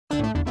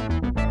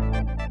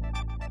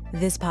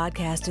This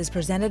podcast is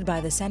presented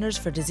by the Centers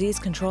for Disease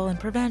Control and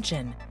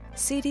Prevention,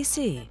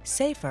 CDC,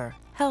 safer,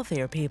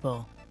 healthier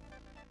people.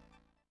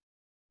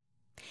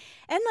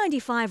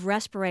 N95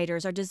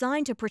 respirators are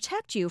designed to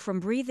protect you from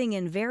breathing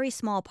in very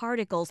small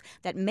particles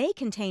that may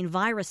contain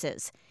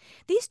viruses.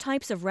 These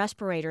types of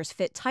respirators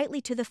fit tightly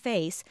to the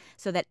face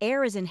so that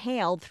air is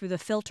inhaled through the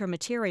filter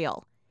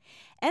material.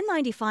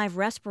 N95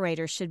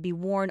 respirators should be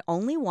worn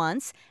only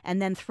once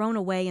and then thrown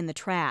away in the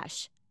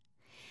trash.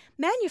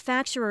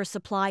 Manufacturers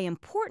supply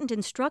important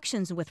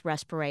instructions with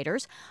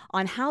respirators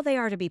on how they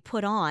are to be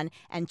put on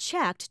and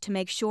checked to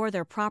make sure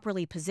they're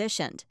properly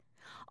positioned.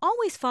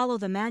 Always follow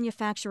the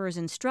manufacturer's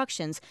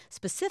instructions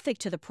specific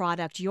to the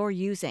product you're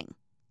using.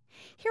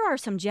 Here are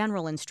some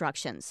general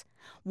instructions.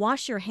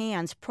 Wash your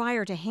hands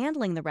prior to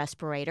handling the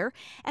respirator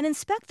and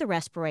inspect the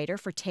respirator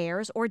for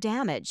tears or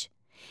damage.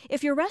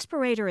 If your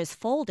respirator is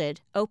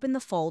folded, open the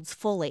folds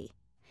fully.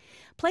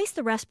 Place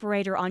the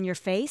respirator on your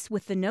face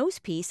with the nose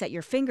piece at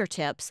your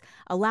fingertips,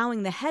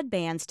 allowing the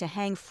headbands to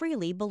hang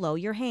freely below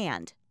your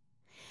hand.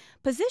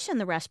 Position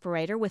the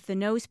respirator with the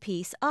nose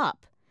piece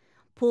up.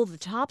 Pull the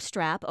top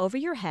strap over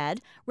your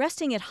head,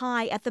 resting it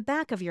high at the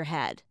back of your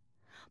head.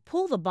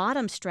 Pull the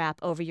bottom strap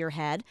over your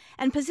head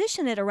and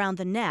position it around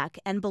the neck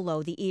and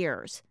below the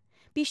ears.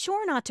 Be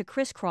sure not to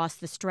crisscross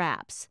the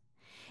straps.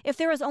 If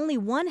there is only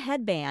one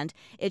headband,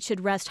 it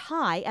should rest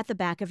high at the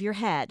back of your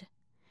head.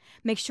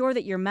 Make sure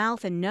that your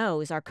mouth and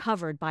nose are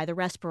covered by the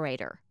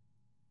respirator.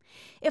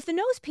 If the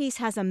nose piece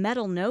has a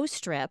metal nose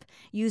strip,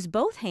 use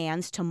both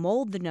hands to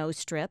mold the nose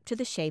strip to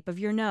the shape of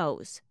your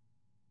nose.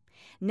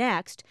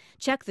 Next,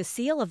 check the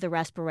seal of the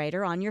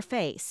respirator on your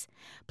face.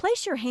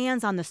 Place your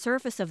hands on the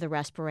surface of the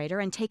respirator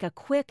and take a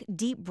quick,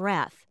 deep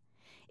breath.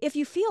 If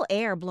you feel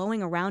air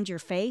blowing around your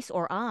face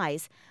or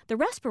eyes, the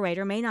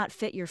respirator may not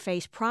fit your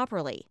face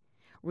properly.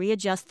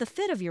 Readjust the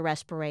fit of your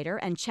respirator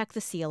and check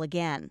the seal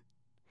again.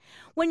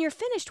 When you're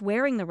finished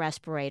wearing the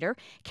respirator,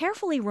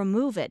 carefully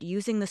remove it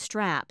using the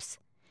straps.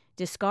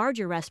 Discard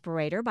your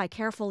respirator by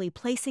carefully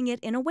placing it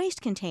in a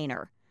waste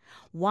container.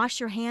 Wash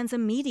your hands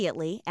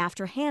immediately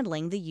after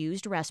handling the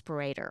used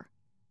respirator.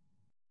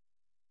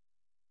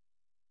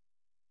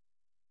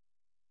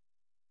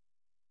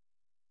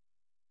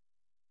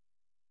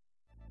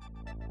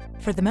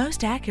 For the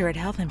most accurate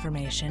health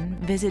information,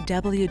 visit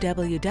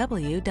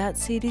www.cdc.gov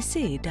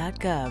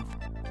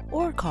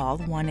or call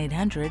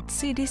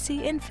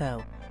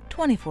 1-800-CDC-INFO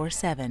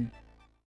 24/7.